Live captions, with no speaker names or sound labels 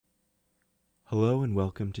Hello and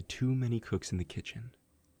welcome to Too Many Cooks in the Kitchen,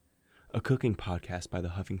 a cooking podcast by the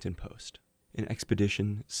Huffington Post, an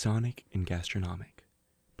expedition sonic and gastronomic,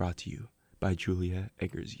 brought to you by Julia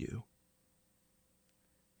Eggers-Yu.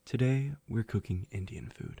 Today, we're cooking Indian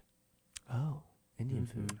food. Oh, Indian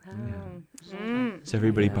food. So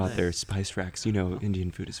everybody Yes. brought their spice racks. You know,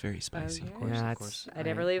 Indian food is very spicy. Of Yeah, course, of course. course. I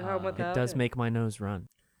never leave home without It does make my nose run.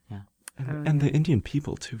 And the Indian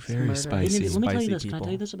people, too, very murder. spicy. Let me tell you Spicy this. Can I people.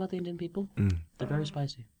 tell you this about the Indian people? Mm. They're very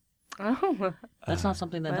spicy. Oh, That's not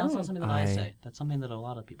something that that's wow. not something that I I- say. That's something that a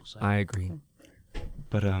lot of people say. I agree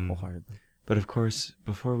But wholeheartedly. but of course,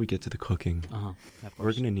 before we get to the cooking, Uh-huh.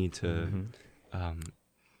 we're gonna need to Mhm.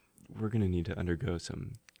 we're gonna need to undergo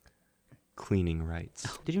some cleaning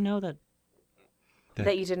rites. Did you know that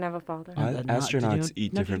that you didn't have a father. Astronauts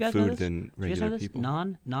eat no, did you different guys know food this? than did you guys know regular this? people.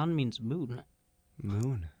 Non means moon.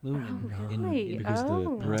 Moon. Moon. Oh, in- really? Because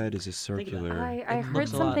Oh. the bread is a Think about it. circular. I It heard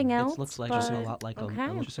looks a lot- something else. It looks like but just a lot like okay.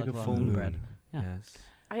 a. It looks Just like like a a full moon moon. bread. Yeah. Yes.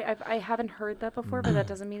 I haven't heard that before, but that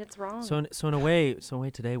doesn't mean it's wrong. So in a way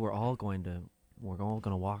today we're all going to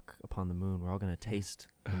walk upon the moon. We're all going to taste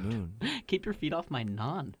the moon. Keep your feet off my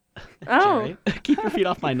non. oh, Jerry. Keep your feet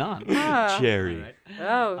off my non. Ah. Cherry.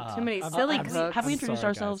 oh, too many silly have cooks. Have we I'm introduced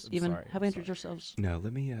sorry, guys. ourselves? I'm Even sorry. have we I'm introduced ourselves? No,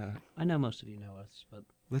 let me. I know most of you know us, but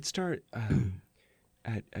Let's start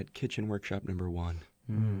at kitchen workshop number 1,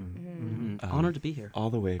 honored to be here. all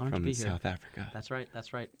the way Honored to from be here. South Africa. That's right.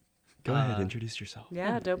 That's right. Go ahead, uh, introduce yourself.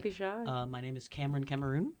 Yeah, don't be shy. My name is Cameron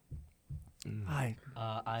Cameroon. Hi.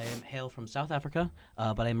 I am hail from South Africa,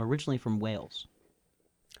 but I'm originally from Wales.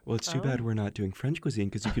 Well, it's too Oh. bad we're not doing French cuisine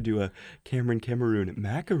because you could do a Cameroon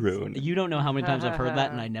macaroon. You don't know how many times I've heard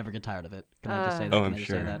that, and I never get tired of it. Can I just say that? Oh, Can I'm I just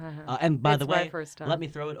sure. Say that? And by It's the my way, first time. let me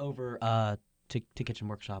throw it over to Kitchen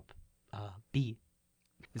Workshop B.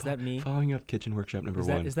 Is that me? Following up kitchen workshop number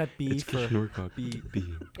 1. Is that B it's for kitchen workshop B? B.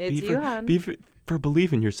 It's B you, for, hon. B for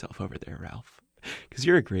believe in yourself over there, Ralph, because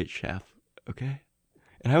you're a great chef. Okay.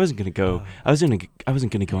 And I wasn't gonna go. I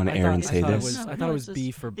wasn't gonna go on air and say this. I No, thought it was it's B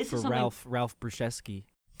just- for this is something- Ralph Brzezinski.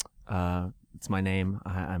 It's my name.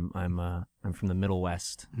 I'm from the Middle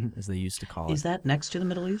West, as they used to call it. Is that next to the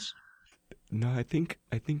Middle East? No, I think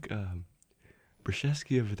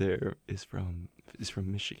Brzezinski over there is from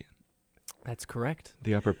Michigan, That's correct.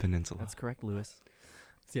 the Upper Peninsula. That's correct, Lewis.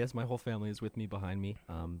 So yes, my whole family is with me behind me.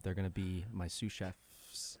 They're going to be my sous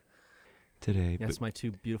chefs. Today. Yes, my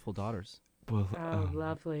two beautiful daughters. Well, Oh,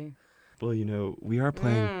 lovely. well, you know, we are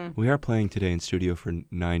playing today in studio for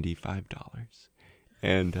 $95,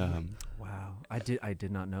 and Wow, I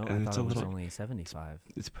did not know. And I it's thought a it was little- only 75.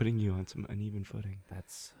 it's putting you on some uneven footing.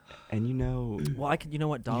 That's And you know, well. You know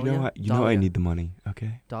what, you Dahlia? know, you know, I Dahlia, need the money.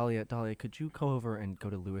 Okay. Dahlia. Could you go over and go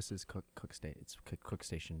to Lewis's cook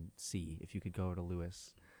station C? If you could go to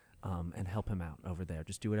Lewis, and help him out over there.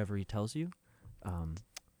 Just do whatever he tells you.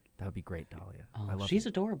 That would be great, Dahlia. I love She's it.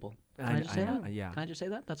 adorable. Can I just say that? Yeah. Can I just say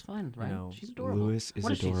that? That's fine, right? know, She's adorable. Lewis is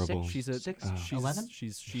What is she, six? adorable. She's a Six? she's 11?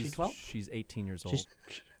 She's 12? She's 18 years old.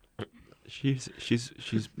 She's-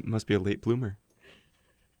 She's must be a late bloomer.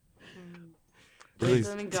 Late Really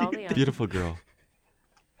blooming Dahlia. beautiful girl.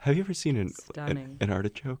 Have you ever seen Stunning. an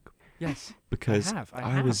artichoke? Yes. Because I have.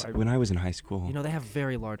 when I was in high school, You know, they have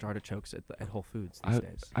very large artichokes at Whole Foods these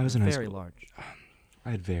days. I was They're in high very school. large.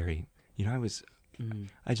 I had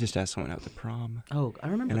I just asked someone out to prom, Oh, I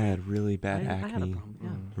remember. and I had really bad I had a acne, problem. Yeah.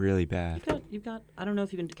 really bad. You've got. I don't know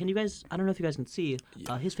if you can. Can you guys? I don't know if you guys can see.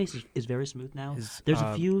 His face is very smooth now. There's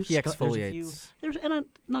a few. He exfoliates.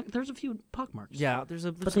 exfoliates. There's a few pockmarks. Yeah, there's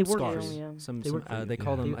But some they work for scars. you. Yeah. Some, They some work for you. they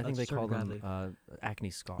call Yeah. them. I think they call Certain them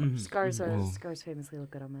acne scars. Mhm. Scars, Whoa. scars famously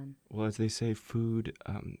look good on men. Well, as they say, food.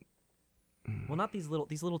 Well, not these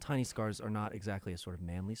little tiny scars are not exactly a sort of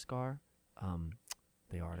manly scar.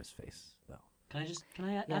 They are on his face though. Can I just? Can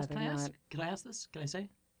I Yeah, ask? Can I they're ask? not. Can I ask this? Can I say?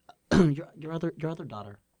 your other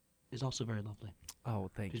daughter is also very lovely. Oh,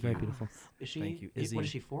 thank She's you. very beautiful. Is she? Thank you. What Izzy. is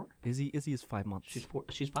she 4? Izzy is 5 months. She's 4.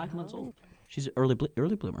 She's 5 months Oh. old. She's an early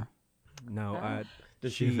bloomer. No, Oh.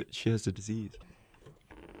 does She has a disease.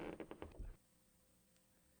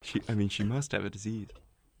 She must have a disease.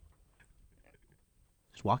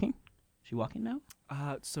 She's walking. She walking now?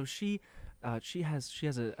 So she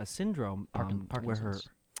has a syndrome where her Parkinson's.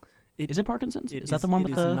 Is it Parkinson's? it Is that the one it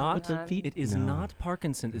with is the not- feet? It is No. not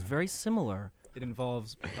Parkinson's. It's very similar. It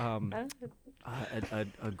involves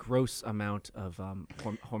a gross amount of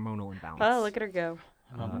hormonal imbalance. Oh, look at her go.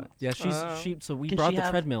 Yeah, so we Can brought she the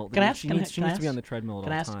have- treadmill. can I ask- She can I- needs can I to be on ask- the treadmill at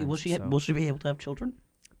Can I all ask? times. Will she be able to have children?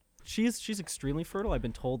 She's extremely fertile. I've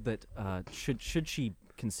been told that should she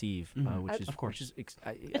conceive, which is Of course. which is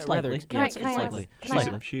It's rather likely. ex- Can yeah, I- it's can I ask- likely. can I-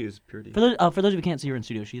 Slightly. She is pretty. For those of you who can't see her in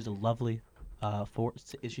studio, she's a lovely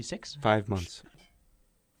Is she 6? 5 months.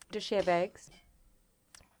 Does she have eggs?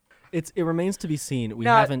 It remains to be seen. We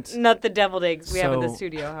not, haven't. Not the deviled eggs we have in the So-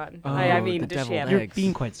 studio, hon. Oh, I mean, the does she deviled have eggs. You're eggs?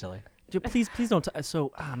 being quite silly. Please don't. I Let's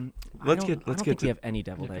don't get think to- we have any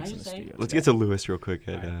deviled Can I eggs in just the say- studio. Let's today. get to Lewis real quick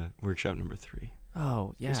at workshop number 3.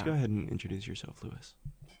 Oh yeah. Just go ahead and introduce yourself, Lewis.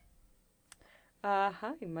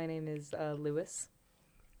 Hi, my name is Lewis.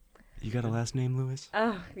 You got a last name, Lewis?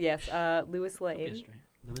 Oh, yes, Lewis Lane.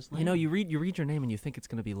 Lewis You know, you read your name and you think it's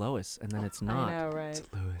gonna be Lois, and then it's not. I know, right? It's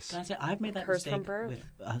Lewis. Can I say I've made that Curse from mistake birth.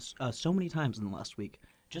 with so many times in the last week.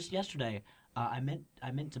 Just yesterday, I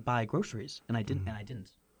meant to buy groceries and I didn't. And I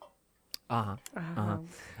didn't. Uh-huh. Uh-huh.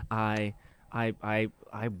 I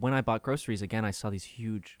when I bought groceries again, I saw these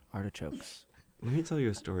huge artichokes. Let me tell you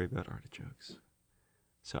a story about artichokes.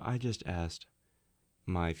 So I just asked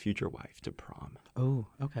my future wife to prom. Oh,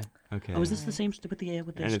 okay. Okay. Oh, is this the same with the and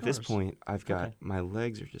at this scars? point, I've got Okay. my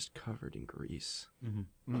legs are just covered in grease.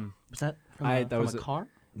 Mm-hmm. Was that from, I- a, that from was a a- car?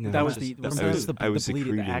 No, that I was just- the I was, was- the I was bleed, the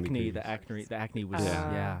secreting acne, grease. the acne was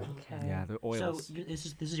Yeah. yeah, Okay. yeah, the oils. So this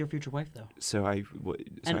is your future wife, though. So I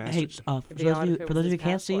And asked hey, her- for It'd be those odd of you if it for was those of his you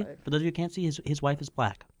can't past see, wife. for those of you can't see, his wife is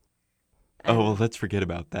black. oh well, And let's forget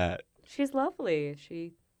about that. she's lovely.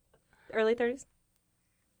 She early 30s,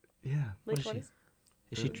 Yeah. late is she? 20s,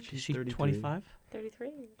 Is she She's 23? 33.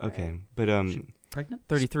 33. Okay, but Pregnant?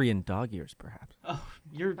 33 in dog years, perhaps. Oh,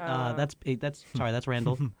 you're Uh, that's sorry, that's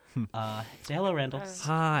Randall. Say hello, Randall. Uh,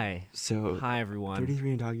 Hi, so hi everyone.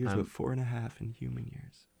 33 in dog years, I'm- but 4.5 in human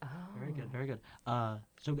years. Oh. Very good, very good.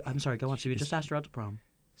 So I'm sorry, go on. So you just asked her out to prom.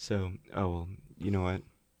 So well, you know what?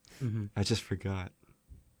 Mm-hmm. I just forgot.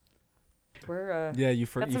 We're Yeah, you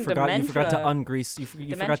Got some forgot to dementia. ungrease. You forgot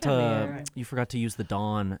Dementia in the air. you forgot to use the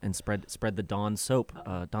Dawn and spread the Dawn soap.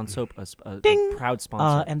 Dawn soap, a Ding! proud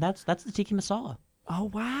sponsor. And that's the tiki masala. Oh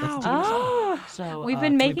That's wow! the Oh, So we've can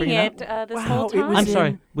been we making bring it up? this Wow, whole it time. was I'm sorry.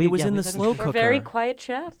 in- it was in the we gotta- slow We're cooker. very quiet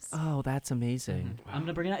chefs. Oh, that's amazing. I'm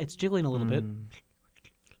gonna bring it out. It's jiggling a little bit. Mm.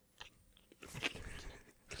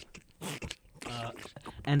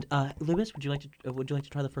 And Lewis, would you like to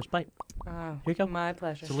try the first bite? Oh, Here you go. my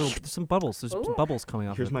pleasure. There's some bubbles. There's some Ooh. bubbles coming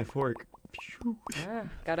off. Here's of it. my fork.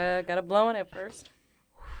 Gotta blow on it first.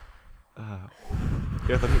 Yeah,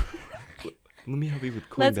 let me help you with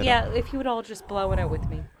cooling Let's that yeah. off. If you would all just blow on it with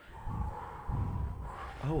me.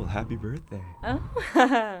 Oh well, happy birthday.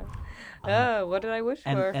 Oh. Oh, what did I wish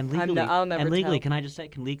And for? and legally, I'll never and legally, tell. can I just say,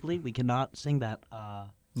 legally we cannot sing that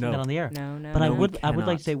No. on the air. No, no. But no. we I would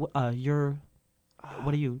like to say, cannot. you're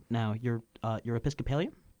what are you now? You're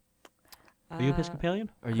Episcopalian? Are you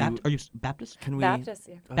Episcopalian? Are you? Are you Baptist? Can we? Baptist?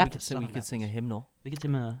 Yeah. Baptist, We not could sing a Baptist. hymnal We get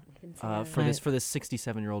him a. You can say for that. this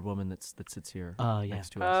 67-year-old woman that sits here Yeah.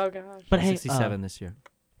 next to us. Oh gosh. But hey, 67 this year.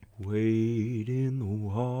 Wade in the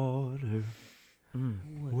water,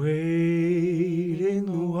 Mm. wade in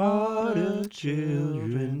the water,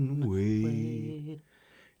 children, wade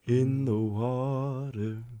in the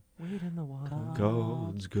water. Wade in the water.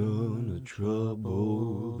 God's gonna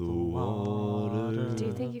trouble the water. Do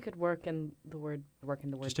you think you could work in the word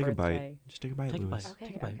Just take a bite. birthday? Just take a bite, Take a Lewis. bite. Okay.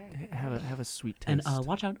 Take a bite. Okay. Have a sweet And taste.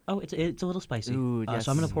 watch out! Oh, it's a little spicy. Ooh, So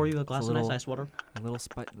I'm gonna yes. pour you a It's glass a of nice little- ice water. A little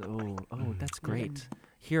spice. Oh, that's great.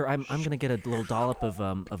 Here, I'm gonna get a little dollop of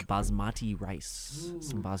basmati rice.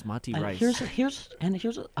 Some basmati And rice. here's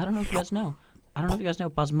I don't know if you guys know. I don't know if you guys know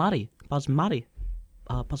basmati.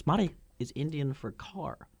 Basmati is Indian for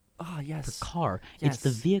car. Oh yes. For car. It's the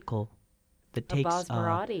Yes. vehicle that A takes.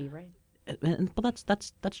 Basmati, right? Well,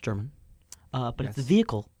 that's German. But it's the Yes.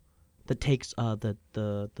 vehicle that takes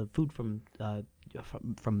the food from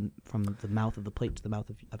the mouth of the plate to the mouth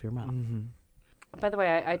of your mouth. Mm-hmm. By the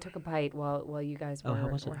way, I took a bite while you guys were, Oh, how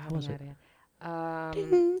was it? were How having was at it?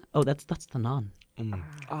 it. Oh, that's the naan. Oh.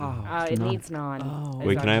 It naan. needs naan. Oh.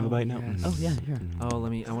 Wait, can I have a Oh, bite now? yes. Oh yeah, here. Oh,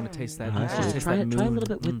 let me. I want to taste that. Mm. I Nice. want to Yeah. taste Try that it. Try a moon.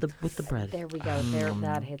 little bit with the bread. There we go. There,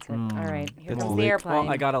 that hits it. All right, here That's comes lick. the airplane. Well,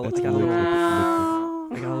 I got a That's little. liquid.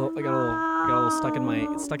 I got a little stuck in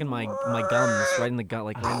my gums, right in the gut,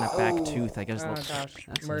 like right in that back tooth. I guess. Oh gosh,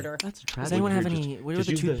 That's murder. That's a Does tragedy. anyone have Just- any? What are just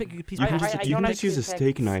the use the- toothpick? Piece You of can I- just, I you don't can have just use a toothpicks.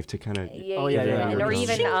 steak knife to kind of. Yeah, Oh, yeah, yeah, Or yeah.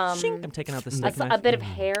 even I'm taking out the a, steak s- knife. a bit of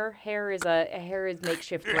hair. Hair is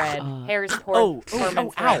makeshift red. Hair is Oh,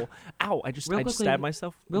 Portman's ow! red. Ow! I just Real stabbed quickly-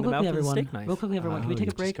 myself Real in the quickly, mouth with a everyone. steak knife. Real quickly, everyone. Can we Oh, take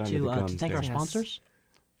a you break just got into the to gums thank our there. Yes. sponsors?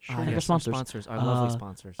 Sure. Thank our Yes, sponsors. Our lovely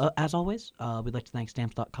sponsors. As always, we'd like to thank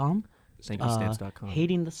Stamps.com. Thank you, Stamps.com.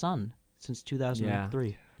 Hating the sun since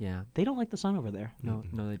 2003. Yeah. They don't like the sun over there. No,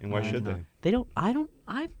 they. And why should no. they? They don't. I don't.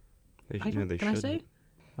 They, I don't. they Can I should. say?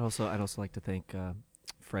 I'd also like to thank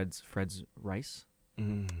Fred's rice.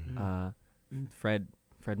 Mm. Fred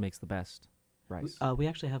makes the best rice. We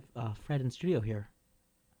actually have Fred in studio here.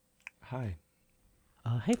 Hi.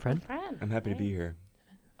 Hey, Fred. Fred. I'm happy to be here.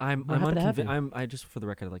 I'm We're happy to have you. I just for the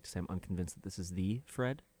record, I'd like to say I'm unconvinced that this is the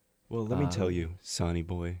Fred. Well, let me tell you, Sonny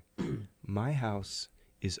boy, my house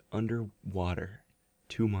is underwater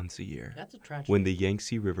 2 months a year. That's a tragedy. When the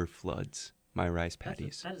Yangtze River floods my rice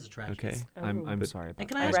paddies. That is a tragedy. Okay. I'm Oh. sorry about And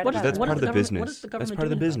can that. I I ask, read what is, about That's that. what part is of the government- business. What is the That's government part of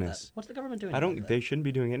the doing about business. that? What's the government doing I about don't. that? They shouldn't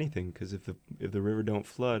be doing anything because if the river don't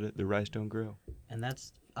flood, the rice don't grow. And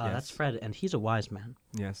that's Yes. Fred, and he's a wise man.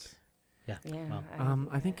 Yes. Yeah. Yeah. Well,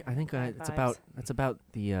 I think bad it's vibes. about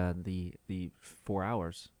the 4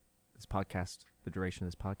 hours. This podcast, the duration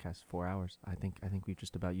of this podcast, 4 hours. I think we've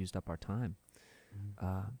just about used up our time.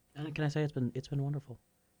 and can I say it's been wonderful.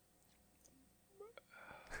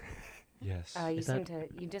 Yes. You Is seem that-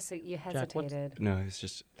 to you hesitated. No, it's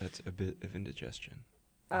just that's a bit of indigestion.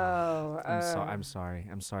 Oh, I'm sorry.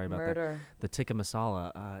 I'm sorry about that. murder. The tikka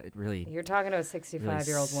masala. It really. You're talking to a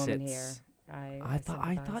 65-year-old woman here. sits- I thought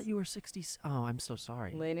sympathize. you were 60. Oh, I'm so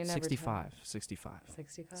sorry. Lady never 65. told. 65.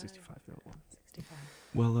 65. 65-year-old woman. 65.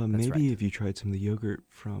 Well, That's maybe right. if you tried some of the yogurt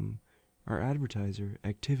from our advertiser,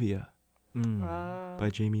 Activia, by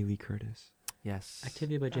Jamie Lee Curtis. Yes.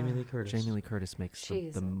 Activia by Jamie Lee Curtis. Jamie Lee Curtis makes She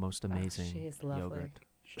is the most amazing she is lovely.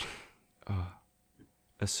 yogurt.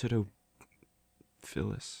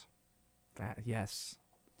 Acidophilus. Yes.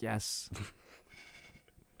 Yes.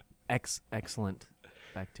 Excellent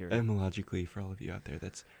bacteria. Etymologically, for all of you out there,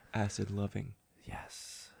 that's acid-loving,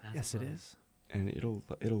 Yes. Acid Yes, it loving. is. and it'll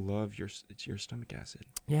love it's your stomach acid.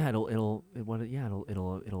 Yeah, it'll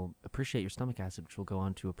appreciate your stomach acid, which will go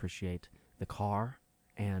on to appreciate the car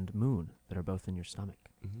and moon that are both in your stomach.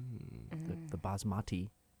 The basmati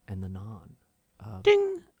and the naan.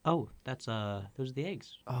 Ding. Oh, that's those are the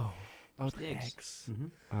eggs. Oh, Those the eggs. Mm-hmm.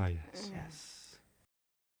 Ah, yes. Yes.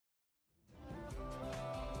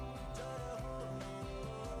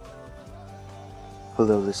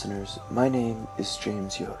 Hello, listeners. My name is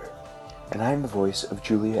James Yoder, and I am the voice of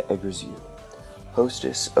Julia Eggers-Yu,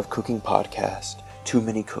 hostess of cooking podcast Too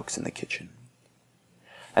Many Cooks in the Kitchen.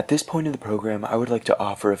 At this point in the program, I would like to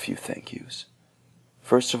offer a few thank yous.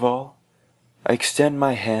 First of all, I extend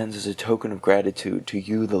my hands as a token of gratitude to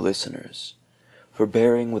you, the listeners, for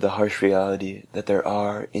bearing with the harsh reality that there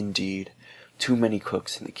are, indeed, too many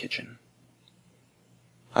cooks in the kitchen.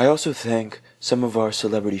 I also thank some of our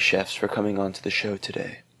celebrity chefs for coming onto the show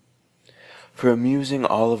today, for amusing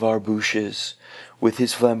all of our bouches with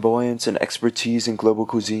his flamboyance and expertise in global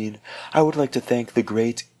cuisine. I would like to thank the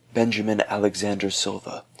great Benjamin Alexander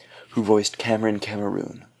Silva, who voiced Cameron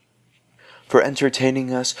Cameroon. For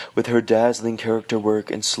entertaining us with her dazzling character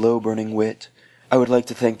work and slow-burning wit, I would like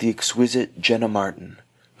to thank the exquisite Jenna Martin,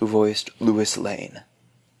 who voiced Louis Lane.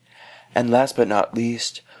 And last but not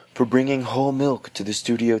least, for bringing whole milk to the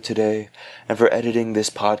studio today and for editing this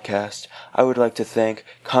podcast, I would like to thank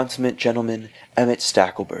consummate gentleman Emmett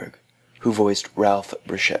Stackelberg, who voiced Ralph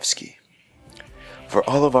Brzezinski. For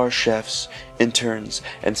all of our chefs, interns,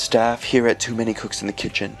 and staff here at Too Many Cooks in the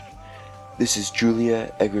Kitchen, this is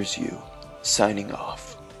Julia Eggers-Yu, signing off.